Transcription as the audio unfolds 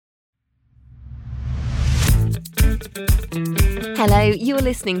Hello, you're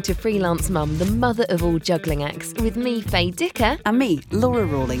listening to Freelance Mum, the mother of all juggling acts, with me, Faye Dicker. And me, Laura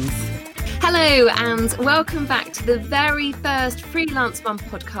Rawlings. Hello, and welcome back to the very first Freelance Mum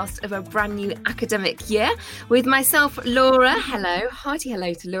podcast of a brand new academic year with myself, Laura. Hello, hearty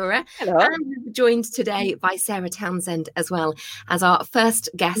hello to Laura. Hello. And we're joined today by Sarah Townsend as well as our first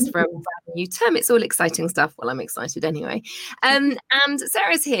guest for a brand new term. It's all exciting stuff. Well, I'm excited anyway. And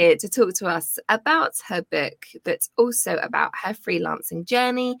Sarah's here to talk to us about her book, but also about her freelancing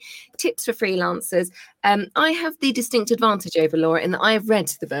journey, tips for freelancers. I have the distinct advantage over Laura in that I have read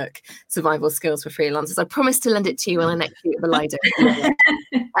the book, Survival Skills for Freelancers. I promise to lend it to you when I next see you at the Lido.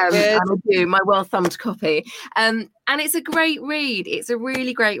 And I do, my well-thumbed copy. And it's a great read. It's a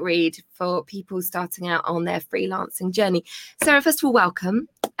really great read for people starting out on their freelancing journey. Sarah, first of all, welcome.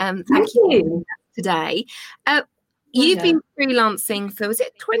 Thank you today. You've been freelancing for, was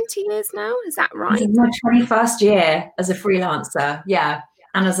it 20 years now? Is that right? This is my 21st year as a freelancer. Yeah.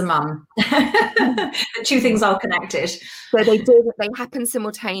 And as a mum. The two things are connected. So they happen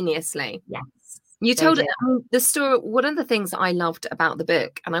simultaneously. Yes. You told the story. One of the things that I loved about the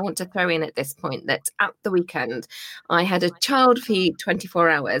book, and I want to throw in at this point, that at the weekend I had a child feed 24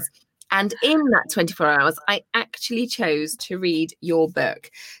 hours. And in that 24 hours, I actually chose to read your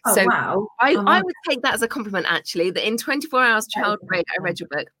book. Oh, so wow. I would take that as a compliment, actually, that in 24 hours, I read your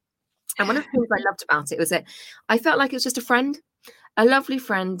book. And one of the things I loved about it was that I felt like it was just a friend. A lovely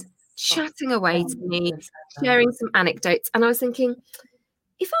friend chatting away to me, sharing some anecdotes. And I was thinking,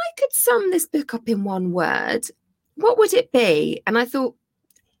 if I could sum this book up in one word, what would it be? And I thought,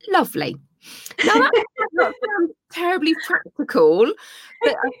 lovely. Now, that does not sound terribly practical,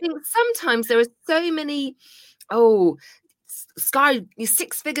 but I think sometimes there are so many, Sky, your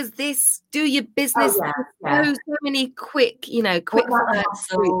 6 figures, this, do your business. So many quick.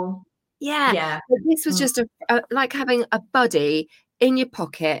 Yeah. But this was just like having a buddy in your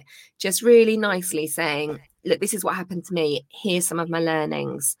pocket, just really nicely saying, look, this is what happened to me. Here's some of my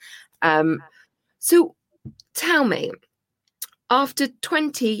learnings. So tell me, after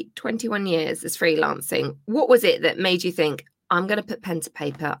 21 years as freelancing, what was it that made you think, I'm going to put pen to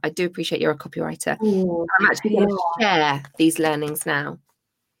paper? I do appreciate you're a copywriter. I'm actually going to share these learnings now.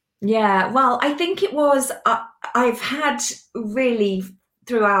 Yeah, well, I think it was, I've had really,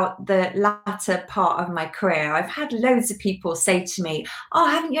 throughout the latter part of my career, I've had loads of people say to me, oh,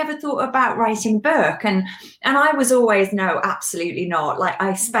 haven't you ever thought about writing a book? And I was always, no, absolutely not. Like,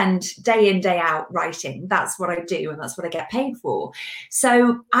 I spend day in, day out writing. That's what I do, and that's what I get paid for.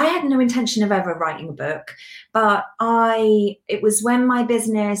 So I had no intention of ever writing a book, but it was when my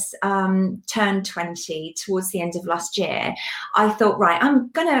business turned 20 towards the end of last year, I thought, right,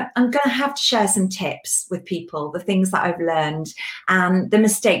 I'm gonna have to share some tips with people, the things that I've learned and the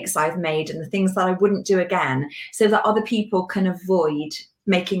mistakes I've made and the things that I wouldn't do again, so that other people can avoid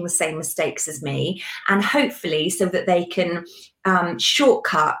making the same mistakes as me, and hopefully so that they can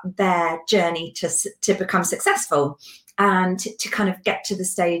shortcut their journey to become successful and to kind of get to the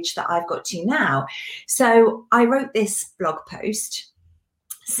stage that I've got to now. So I wrote this blog post,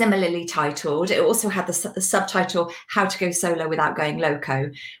 similarly titled. It also had the subtitle, How to Go Solo Without Going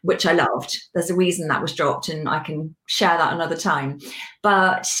Loco, which I loved. There's a reason that was dropped, and I can share that another time.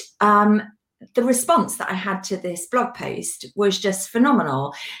 But the response that I had to this blog post was just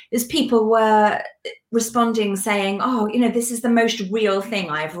phenomenal. As people were responding saying, oh, this is the most real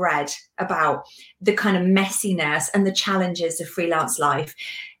thing I've read about the kind of messiness and the challenges of freelance life,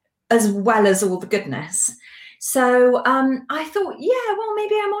 as well as all the goodness. So I thought, yeah, well,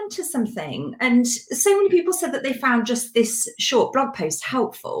 maybe I'm onto something. And so many people said that they found just this short blog post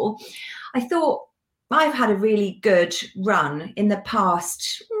helpful. I thought, I've had a really good run in the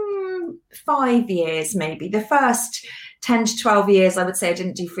past 5 years, maybe. The first 10 to 12 years, I would say I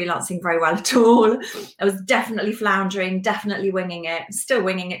didn't do freelancing very well at all. I was definitely floundering, definitely winging it, still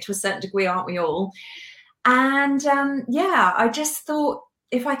winging it to a certain degree, aren't we all? And I just thought,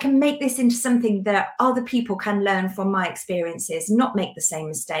 if I can make this into something that other people can learn from my experiences, not make the same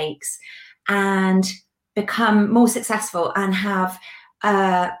mistakes, and become more successful and have,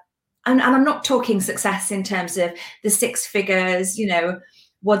 and I'm not talking success in terms of the 6 figures,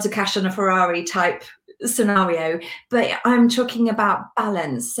 wads of cash on a Ferrari type scenario, but I'm talking about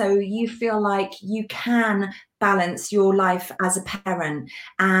balance. So you feel like you can balance your life as a parent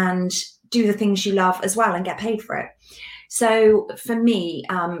and do the things you love as well and get paid for it. So for me,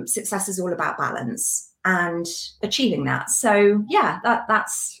 success is all about balance and achieving that. So yeah,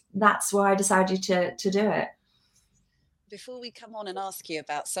 that's why I decided to do it. Before we come on and ask you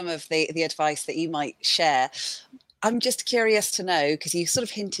about some of the advice that you might share, I'm just curious to know, because you sort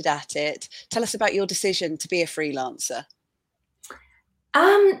of hinted at it. Tell us about your decision to be a freelancer.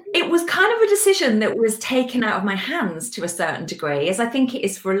 It was kind of a decision that was taken out of my hands to a certain degree, as I think it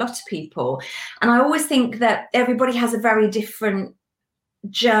is for a lot of people. And I always think that everybody has a very different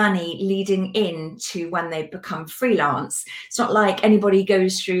journey leading into when they become freelance. It's not like anybody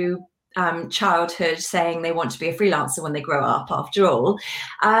goes through childhood saying they want to be a freelancer when they grow up, after all.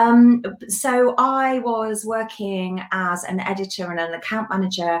 So I was working as an editor and an account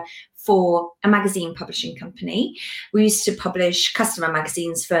manager for a magazine publishing company. We used to publish customer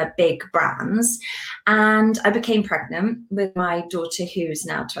magazines for big brands. And I became pregnant with my daughter, who's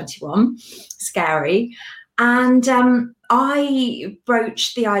now 21. Scary. And I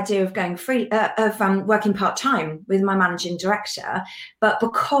broached the idea of going working part-time with my managing director. But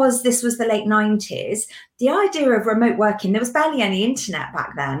because this was the late 90s, the idea of remote working, there was barely any internet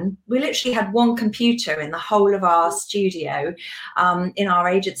back then. We literally had one computer in the whole of our studio in our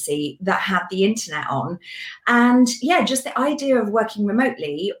agency that had the internet on. And yeah, just the idea of working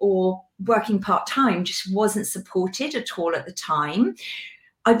remotely or working part-time just wasn't supported at all at the time.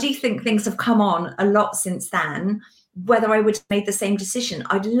 I do think things have come on a lot since then. Whether I would have made the same decision,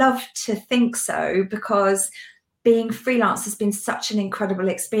 I'd love to think so, because being freelance has been such an incredible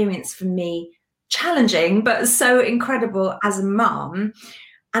experience for me. Challenging, but so incredible as a mum.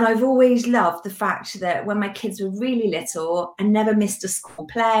 And I've always loved the fact that when my kids were really little, I never missed a school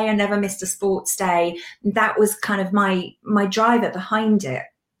play, I never missed a sports day. That was kind of my driver behind it.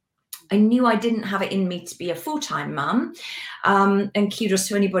 I knew I didn't have it in me to be a full-time mum, and kudos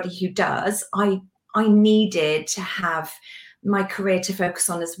to anybody who does. I needed to have my career to focus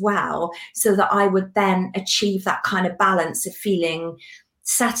on as well, so that I would then achieve that kind of balance of feeling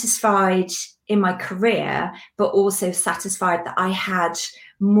satisfied in my career, but also satisfied that I had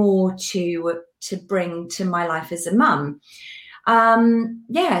more to bring to my life as a mum.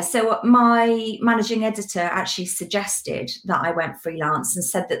 So my managing editor actually suggested that I went freelance and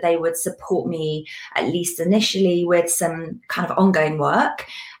said that they would support me, at least initially, with some kind of ongoing work.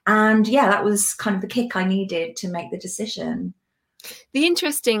 And yeah, that was kind of the kick I needed to make the decision. The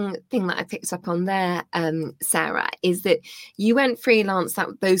interesting thing that I picked up on there, Sarah, is that you went freelance.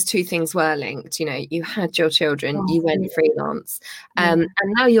 That those two things were linked. You know, you had your children, you went freelance, and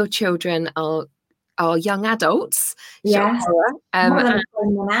now your children are young adults. Yes. And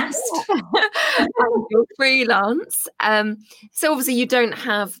you're freelance. So obviously you don't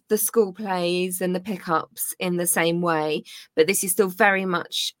have the school plays and the pickups in the same way, but this is still very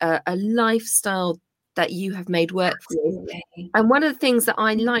much a lifestyle that you have made work for you. And one of the things that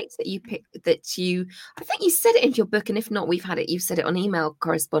I liked that you picked, I think you said it in your book, and if not, you've said it on email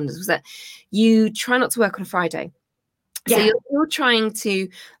correspondence, was that you try not to work on a Friday. So you're trying to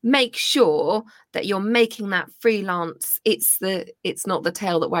make sure that you're making that freelance. It's not the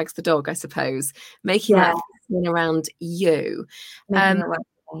tail that wags the dog, I suppose. Making that around you. Is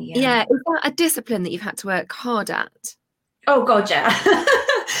that a discipline that you've had to work hard at? Oh God, yeah.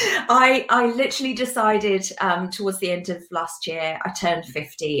 I literally decided towards the end of last year, I turned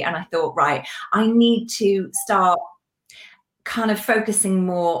 50, and I thought, right, I need to start kind of focusing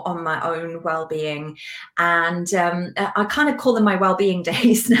more on my own well-being, and I kind of call them my well-being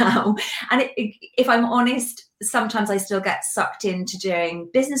days now. And if I'm honest, sometimes I still get sucked into doing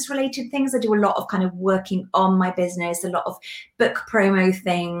business-related things. I do a lot of kind of working on my business, a lot of book promo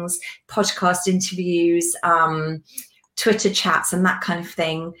things, podcast interviews, Twitter chats, and that kind of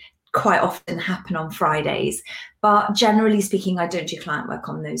thing quite often happen on Fridays. But generally speaking, I don't do client work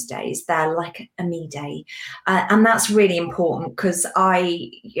on those days. They're like a me day. And that's really important, because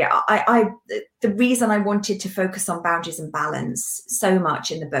the reason I wanted to focus on boundaries and balance so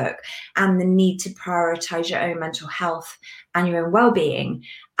much in the book, and the need to prioritize your own mental health and your own well-being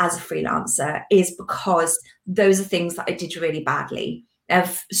as a freelancer, is because those are things that I did really badly.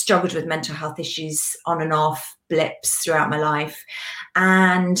 I've struggled with mental health issues on and off, blips throughout my life.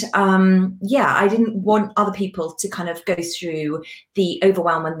 And I didn't want other people to kind of go through the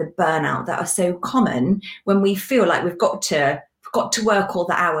overwhelm and the burnout that are so common when we feel like we've got to work all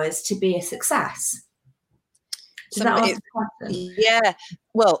the hours to be a success. Does that answer the question? Yeah.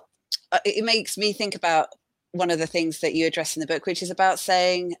 Well, it makes me think about one of the things that you address in the book, which is about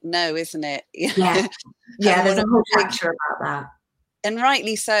saying no, isn't it? Yeah. There's a whole chapter about that. And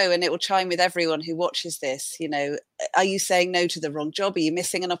rightly so, and it will chime with everyone who watches this. You know, are you saying no to the wrong job? Are you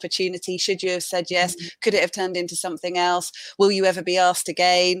missing an opportunity? Should you have said yes? Could it have turned into something else? Will you ever be asked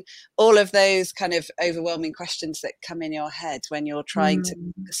again? All of those kind of overwhelming questions that come in your head when you're trying to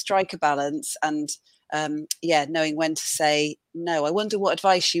strike a balance and, knowing when to say no. I wonder what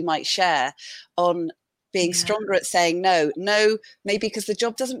advice you might share on being stronger at saying no, maybe because the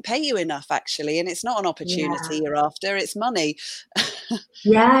job doesn't pay you enough actually, and it's not an opportunity you're after, it's money.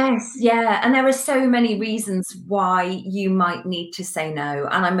 Yes, yeah. And there are so many reasons why you might need to say no.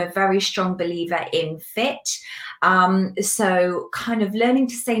 And I'm a very strong believer in fit. So kind of learning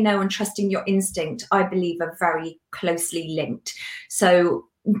to say no and trusting your instinct, I believe, are very closely linked. So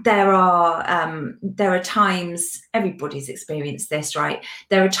there are times, everybody's experienced this, right?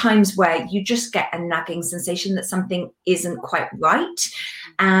 There are times where you just get a nagging sensation that something isn't quite right.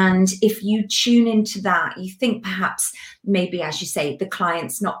 And if you tune into that, you think perhaps maybe, as you say, the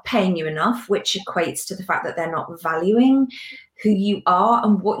client's not paying you enough, which equates to the fact that they're not valuing who you are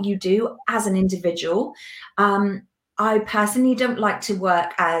and what you do as an individual. I personally don't like to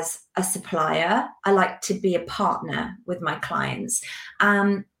work as a supplier. I like to be a partner with my clients.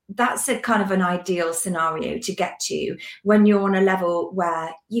 That's a kind of an ideal scenario to get to when you're on a level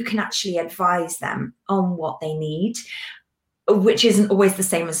where you can actually advise them on what they need, which isn't always the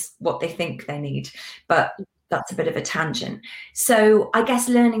same as what they think they need, but that's a bit of a tangent. So I guess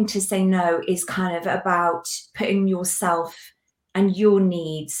learning to say no is kind of about putting yourself and your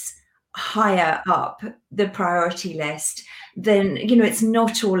needs higher up the priority list. Then, you know, it's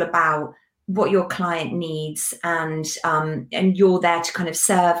not all about what your client needs and you're there to kind of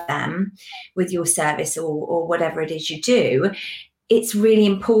serve them with your service or whatever it is you do. It's really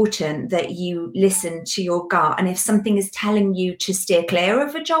important that you listen to your gut. And if something is telling you to steer clear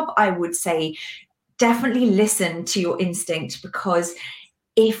of a job, I would say definitely listen to your instinct, because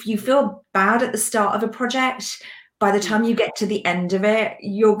if you feel bad at the start of a project, by the time you get to the end of it,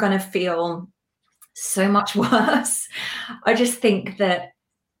 you're going to feel so much worse. I just think that,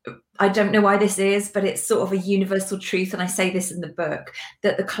 I don't know why this is, but it's sort of a universal truth, and I say this in the book,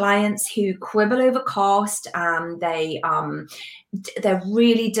 that the clients who quibble over cost, they're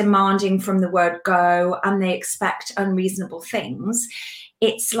really demanding from the word go, and they expect unreasonable things.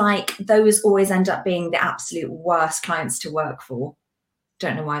 It's like those always end up being the absolute worst clients to work for.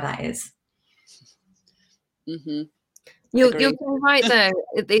 Don't know why that is. Mm-hmm. You're so right though.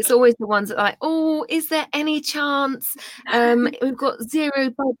 It's always the ones that are like, oh, is there any chance? We've got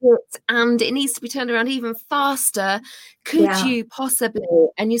zero budget and it needs to be turned around even faster. Could you possibly?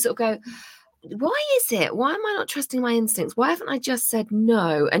 And you sort of go, why is it? Why am I not trusting my instincts? Why haven't I just said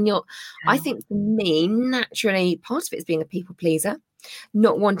no? And I think for me, naturally, part of it is being a people pleaser,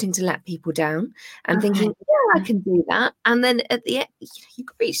 not wanting to let people down and thinking, yeah, I can do that. And then at the end, you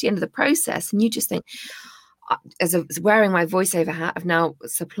reach the end of the process and you just think, as wearing my voiceover hat, I've now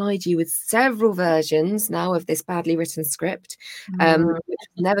supplied you with several versions now of this badly written script, which is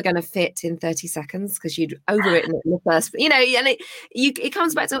never going to fit in 30 seconds because you'd overwritten it in the first, you know, and it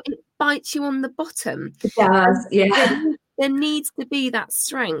comes back to, it bites you on the bottom. It does, yeah. There needs to be that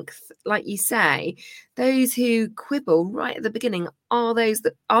strength, like you say. Those who quibble right at the beginning are those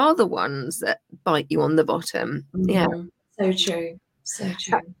that are the ones that bite you on the bottom. Yeah. So true. So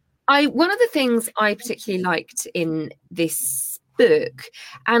true. One of the things I particularly liked in this book,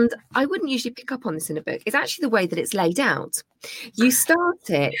 and I wouldn't usually pick up on this in a book, is actually the way that it's laid out. You start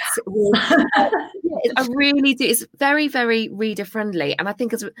it with, I really do. It's very, very reader friendly, and I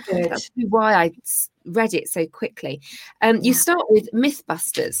think that's why I read it so quickly. You start with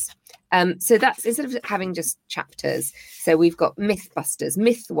Mythbusters. So that's, instead of having just chapters, so we've got Mythbusters.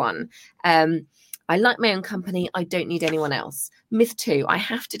 Myth 1. I like my own company. I don't need anyone else. Myth 2, I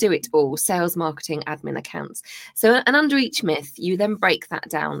have to do it all. Sales, marketing, admin, accounts. So, and under each myth, you then break that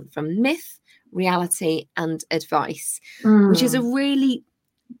down from myth, reality, and advice, which is a really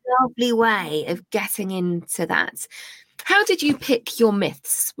lovely way of getting into that. How did you pick your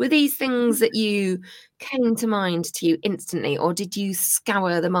myths? Were these things that you came to mind to you instantly, or did you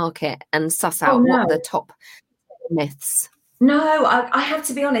scour the market and suss out what the top myths? No, I have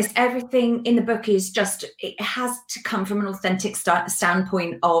to be honest, everything in the book is just, it has to come from an authentic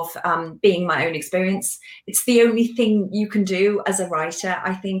standpoint of being my own experience. It's the only thing you can do as a writer,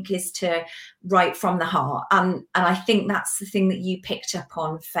 I think, is to write from the heart. And I think that's the thing that you picked up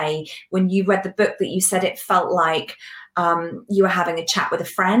on, Faye, when you read the book, that you said it felt like you were having a chat with a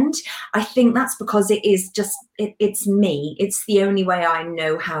friend. I think that's because it is just, it's me. It's the only way I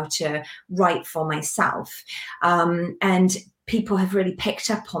know how to write for myself. And people have really picked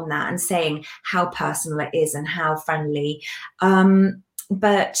up on that and saying how personal it is and how friendly.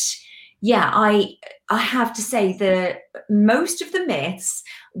 But yeah, I have to say that most of the myths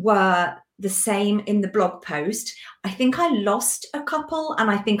were the same in the blog post. I think I lost a couple and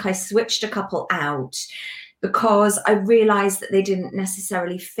I think I switched a couple out. because I realized that they didn't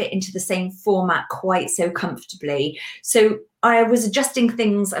necessarily fit into the same format quite so comfortably. So I was adjusting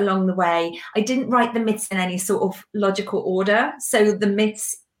things along the way. I didn't write the myths in any sort of logical order. So the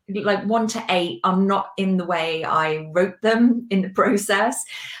myths, like 1 to 8, are not in the way I wrote them in the process.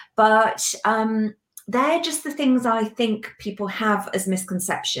 But they're just the things I think people have as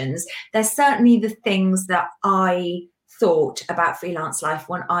misconceptions. They're certainly the things that I thought about freelance life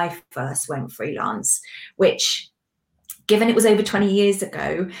when I first went freelance, which, given it was over 20 years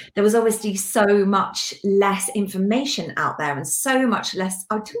ago, there was obviously so much less information out there and so much less.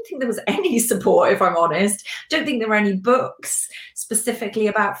 I don't think there was any support, if I'm honest. I don't think there were any books specifically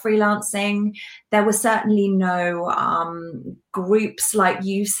about freelancing. There were certainly no groups like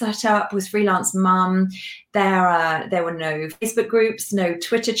you set up with Freelance Mum. There were no Facebook groups, no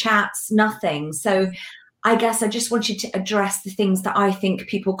Twitter chats, nothing. So I guess I just wanted to address the things that I think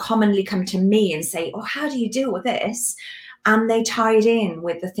people commonly come to me and say, oh, how do you deal with this? And they tied in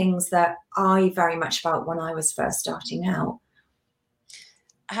with the things that I very much felt when I was first starting out.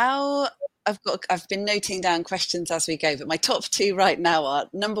 I've been noting down questions as we go, but my top 2 right now are,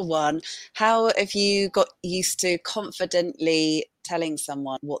 number 1, how have you got used to confidently telling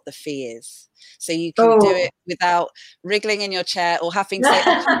someone what the fee is? So you can do it without wriggling in your chair or having to say,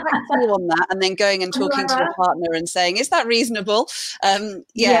 I'll come back to you on that, and then going and talking to your partner and saying, is that reasonable? How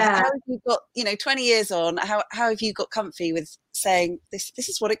have you got, 20 years on, how have you got comfy with saying this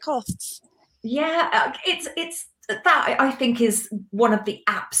is what it costs? Yeah, it's that I think is one of the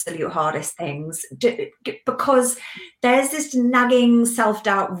absolute hardest things, because there's this nagging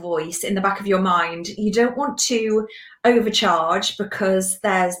self-doubt voice in the back of your mind. You don't want to overcharge because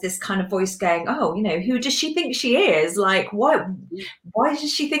there's this kind of voice going, oh, who does she think she is? Like, why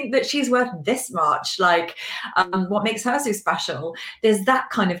does she think that she's worth this much? Like, what makes her so special? There's that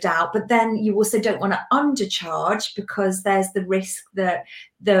kind of doubt. But then you also don't want to undercharge, because there's the risk that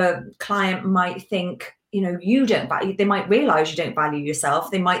the client might think, you don't value, they might realize you don't value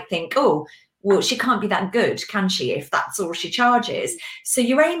yourself. They might think, oh, well, she can't be that good, can she, if that's all she charges? So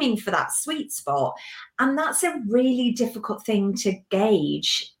you're aiming for that sweet spot. And that's a really difficult thing to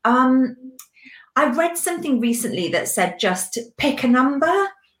gauge. I read something recently that said just pick a number.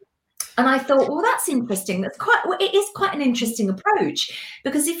 And I thought, well, that's interesting. It is quite an interesting approach,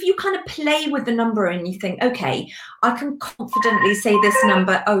 because if you kind of play with the number and you think, okay, I can confidently say this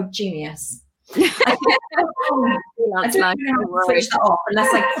number, oh, genius. I don't know how to switch that off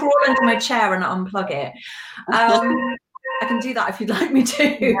unless I crawl under my chair and unplug it. I can do that if you'd like me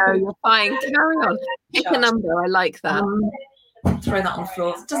to. No, you're fine. Carry on. Pick a number. I like that. Throw that on the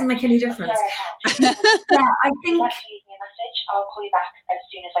floor. It doesn't make any difference. Yeah, I think. I'll call you back as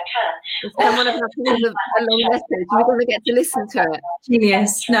soon as I can. Someone about a long message. We're going to get to listen to it.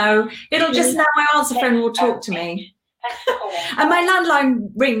 Genius. No, it'll just, now my answer phone will talk to me. And my landline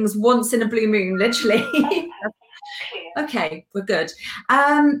rings once in a blue moon, literally. Okay, we're good. So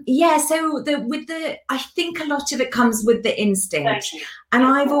I think a lot of it comes with the instinct. And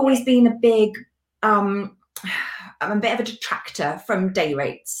I've always been a big, I'm a bit of a detractor from day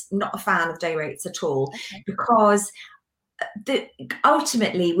rates, not a fan of day rates at all, because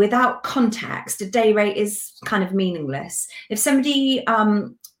ultimately, without context, a day rate is kind of meaningless.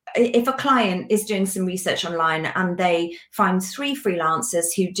 If a client is doing some research online and they find 3 freelancers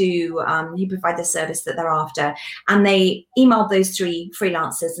who provide the service that they're after, and they email those 3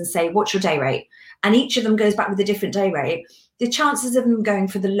 freelancers and say, what's your day rate? And each of them goes back with a different day rate, the chances of them going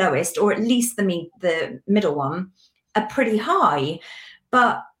for the lowest, or at least the middle one, are pretty high.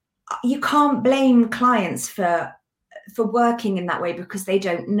 But you can't blame clients for working in that way, because they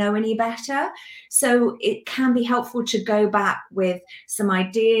don't know any better. So it can be helpful to go back with some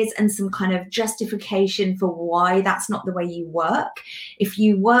ideas and some kind of justification for why that's not the way you work. If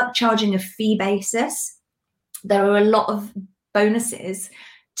you work charging a fee basis, there are a lot of bonuses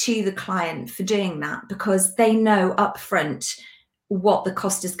to the client for doing that, because they know upfront what the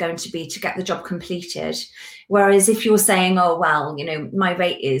cost is going to be to get the job completed. Whereas if you're saying, oh, well, my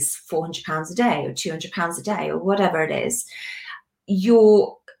rate is £400 a day or £200 a day or whatever it is,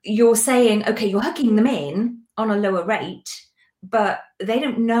 you're saying, okay, you're hooking them in on a lower rate, but they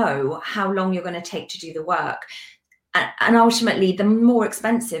don't know how long you're going to take to do the work. And ultimately, the more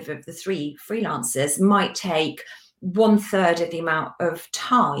expensive of the 3 freelancers might take 1/3 of the amount of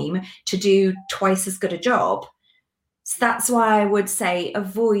time to do twice as good a job. So that's why I would say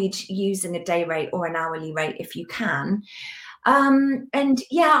avoid using a day rate or an hourly rate if you can.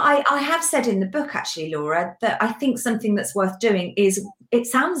 I have said in the book, actually, Laura, that I think something that's worth doing is it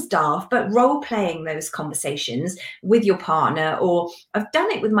sounds daft, but role playing those conversations with your partner, or I've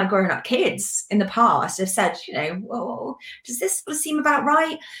done it with my grown up kids in the past. I've said, well, does this seem about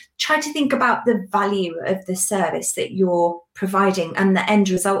right? Try to think about the value of the service that you're providing and the end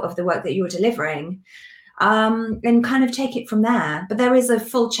result of the work that you're delivering, and kind of take it from there. But there is a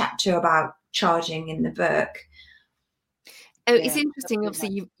full chapter about charging in the book. Oh, it's interesting.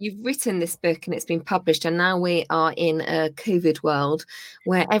 Obviously, you've written this book and it's been published, and now we are in a COVID world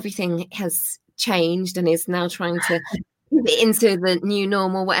where everything has changed and is now trying to pivot into the new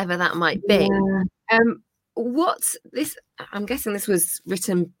normal, whatever that might be. I'm guessing this was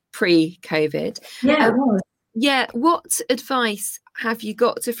written pre-COVID. Yeah, it was. Yeah. What advice have you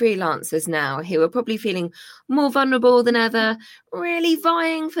got to freelancers now who are probably feeling more vulnerable than ever, really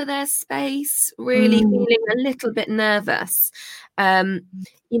vying for their space, really feeling a little bit nervous,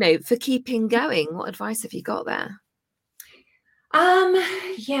 for keeping going? What advice have you got there?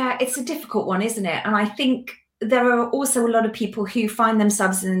 Yeah, it's a difficult one, isn't it? And I think there are also a lot of people who find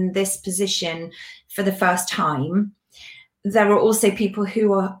themselves in this position for the first time. There are also people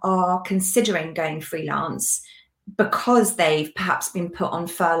who are considering going freelance because they've perhaps been put on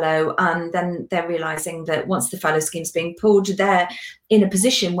furlough, and then they're realizing that once the furlough scheme's being pulled, they're in a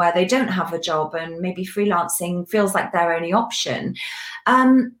position where they don't have a job and maybe freelancing feels like their only option.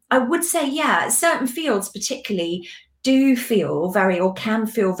 I would say, yeah, certain fields particularly do feel can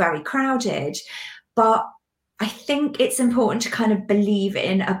feel very crowded, but I think it's important to kind of believe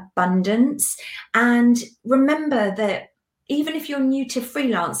in abundance and remember that even if you're new to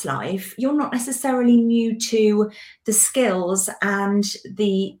freelance life, you're not necessarily new to the skills and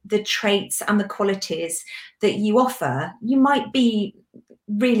the traits and the qualities that you offer. You might be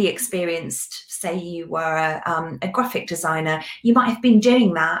really experienced, say you were a graphic designer. You might have been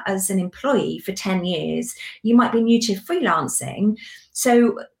doing that as an employee for 10 years. You might be new to freelancing.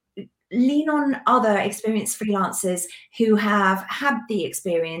 So lean on other experienced freelancers who have had the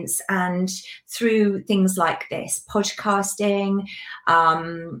experience, and through things like this, podcasting,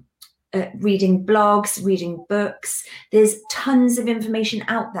 reading blogs, reading books, there's tons of information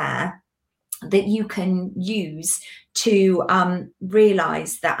out there that you can use to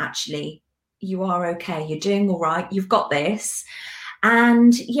realize that actually you are okay, you're doing all right, you've got this.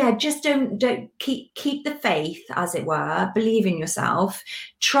 And yeah, just don't keep the faith, as it were. Believe in yourself.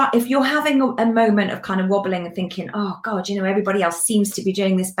 Try, if you're having a moment of kind of wobbling and thinking, oh God, everybody else seems to be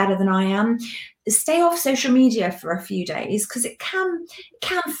doing this better than I am, stay off social media for a few days, because it can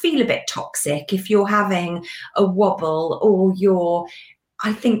feel a bit toxic if you're having a wobble, or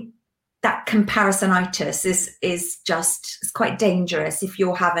I think that comparisonitis is quite dangerous if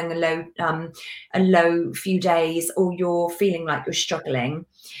you're having a low few days, or you're feeling like you're struggling.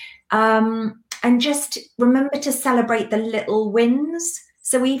 And just remember to celebrate the little wins.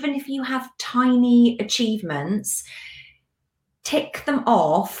 So even if you have tiny achievements, tick them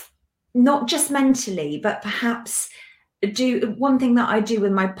off, not just mentally, but perhaps do one thing that I do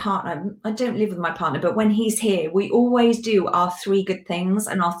with my partner. I don't live with my partner, but when he's here, we always do our 3 good things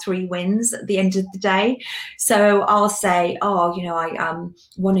and our 3 wins at the end of the day. So I'll say, I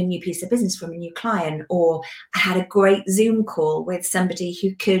won a new piece of business from a new client, or I had a great Zoom call with somebody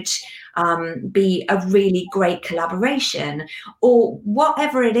who could be a really great collaboration, or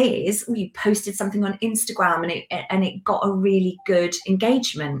whatever it is. We posted something on Instagram and it got a really good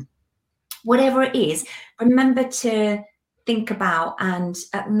engagement. Whatever it is, remember to think about and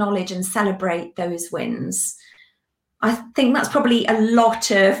acknowledge and celebrate those wins. I think that's probably a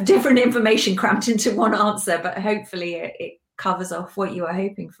lot of different information crammed into one answer, but hopefully it covers off what you are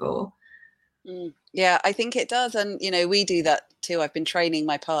hoping for. Yeah, I think it does. And, we do that too. I've been training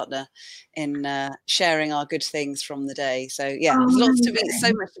my partner in sharing our good things from the day. So, yeah, there's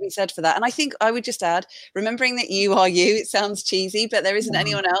so much to be said for that. And I think I would just add, remembering that you are you. It sounds cheesy, but there isn't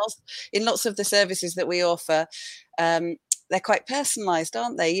anyone else. In lots of the services that we offer, they're quite personalised,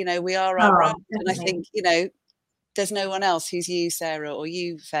 aren't they? We are our brand. And I think, there's no one else who's you, Sarah, or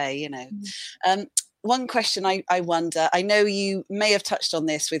you, Faye, One question I wonder, I know you may have touched on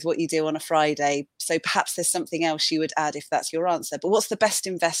this with what you do on a Friday, so perhaps there's something else you would add if that's your answer, but what's the best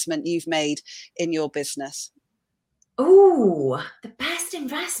investment you've made in your business? Oh, the best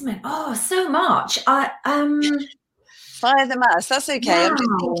investment. Oh, so much. Fire them at us. That's okay. Wow. I'm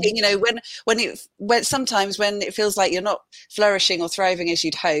just thinking, when sometimes when it feels like you're not flourishing or thriving as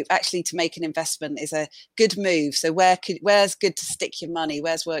you'd hope, actually to make an investment is a good move. So where's good to stick your money?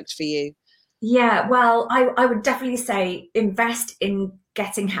 Where's worked for you? Yeah, well, I would definitely say invest in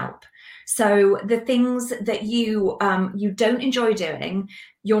getting help. So the things that you don't enjoy doing,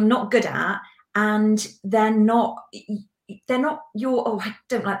 you're not good at, and they're not, they're not your, oh, I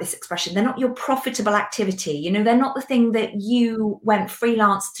don't like this expression, they're not your profitable activity. You know, they're not the thing that you went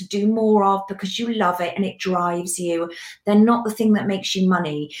freelance to do more of because you love it and it drives you. They're not the thing that makes you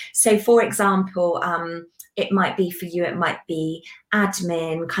money. So for example, it might be for you, it might be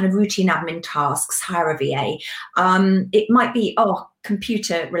admin, kind of routine admin tasks, hire a VA. It might be,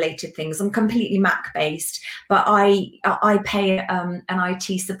 computer related things. I'm completely Mac based, but I pay an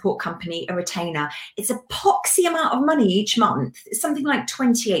IT support company a retainer. It's a poxy amount of money each month. It's something like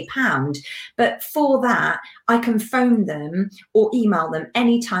 £28. But for that, I can phone them or email them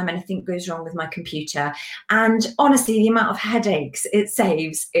anytime anything goes wrong with my computer. And honestly, the amount of headaches it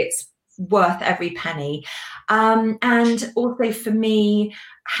saves, it's worth every penny. And also for me,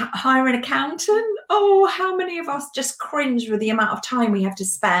 hire an accountant. Oh, how many of us just cringe with the amount of time we have to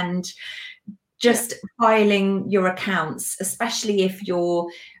spend just filing your accounts, especially if you're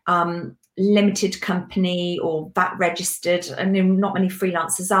limited company or VAT registered. I know not many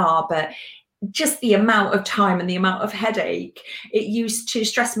freelancers are, but just the amount of time and the amount of headache, it used to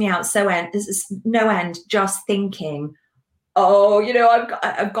stress me out no end, just thinking, oh, you know,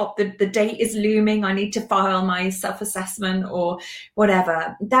 I've got the date is looming, I need to file my self-assessment or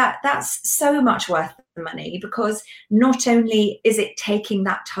whatever. That's so much worth the money, because not only is it taking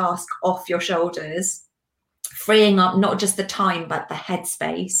that task off your shoulders, freeing up not just the time but the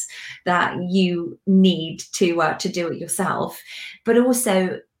headspace that you need to do it yourself, but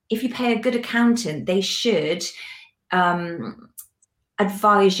also if you pay a good accountant, they should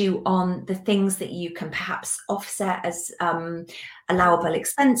advise you on the things that you can perhaps offset as allowable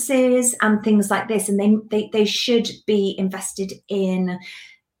expenses and things like this. And they should be invested in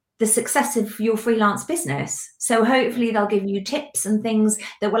the success of your freelance business. So hopefully they'll give you tips and things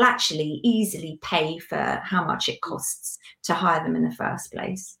that will actually easily pay for how much it costs to hire them in the first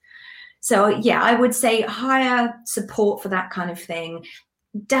place. So yeah, I would say hire support for that kind of thing.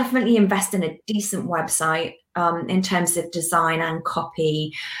 Definitely invest in a decent website in terms of design and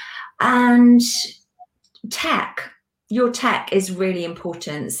copy, and tech. Your tech is really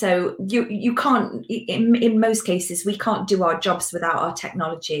important. So you can't, in most cases, we can't do our jobs without our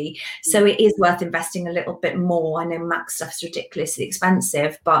technology. So it is worth investing a little bit more. I know Mac stuff's ridiculously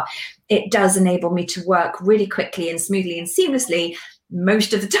expensive, but it does enable me to work really quickly and smoothly and seamlessly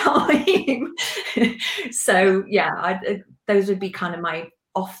most of the time. So yeah, those would be kind of my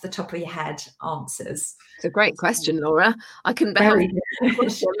off the top of your head answers. It's a great question, Laura. I couldn't bear it. I'm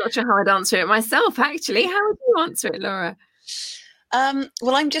not sure how I'd answer it myself, actually. How would you answer it, Laura?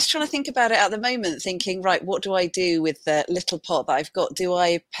 Well, I'm just trying to think about it at the moment, thinking, right, what do I do with the little pot that I've got? Do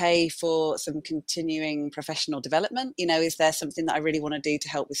I pay for some continuing professional development? You know, is there something that I really want to do to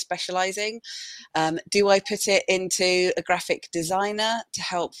help with specializing? Do I put it into a graphic designer to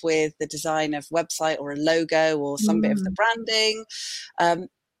help with the design of website or a logo or some bit of the branding?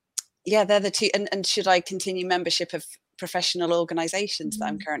 Yeah, they're the two. And should I continue membership of professional organizations that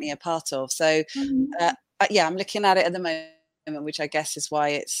I'm currently a part of? So yeah, I'm looking at it at the moment, which I guess is why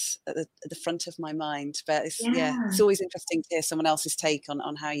it's at the front of my mind. But it's always interesting to hear someone else's take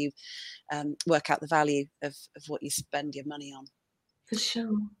on how you work out the value of what you spend your money on. For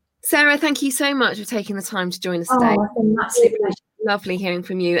sure. Sarah, thank you so much for taking the time to join us today. Oh, lovely hearing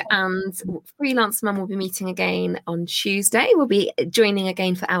from you. And Freelance Mum will be meeting again on Tuesday. We'll be joining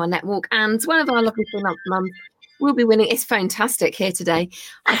again for our network, and one of our lovely freelance mums will be winning. It's fantastic here today.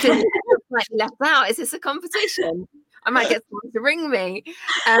 I feel slightly left out. Is this a competition? I might get someone to ring me.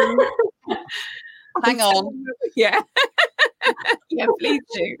 Hang on. Yeah. Yeah, please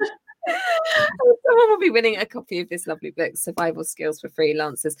do. Someone will be winning a copy of this lovely book, Survival Skills for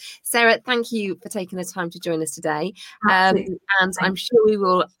Freelancers. Sarah, thank you for taking the time to join us today. And I'm sure we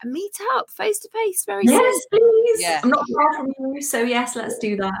will meet up face to face very soon. Yes, please. Yeah. I'm not far from you, so yes, let's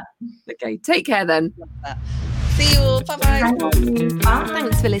do that. Okay, take care then. See you all. Bye-bye.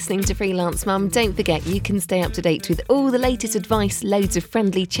 Thanks for listening to Freelance Mum. Don't forget you can stay up to date with all the latest advice, loads of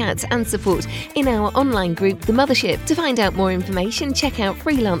friendly chats and support in our online group, The Mothership. To find out more information, check out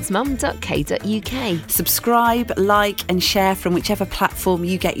freelancemum.co.uk. Subscribe, like and share from whichever platform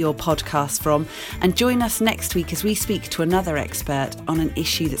you get your podcast from. And join us next week as we speak to another expert on an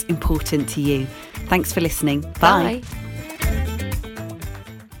issue that's important to you. Thanks for listening. Bye. Bye.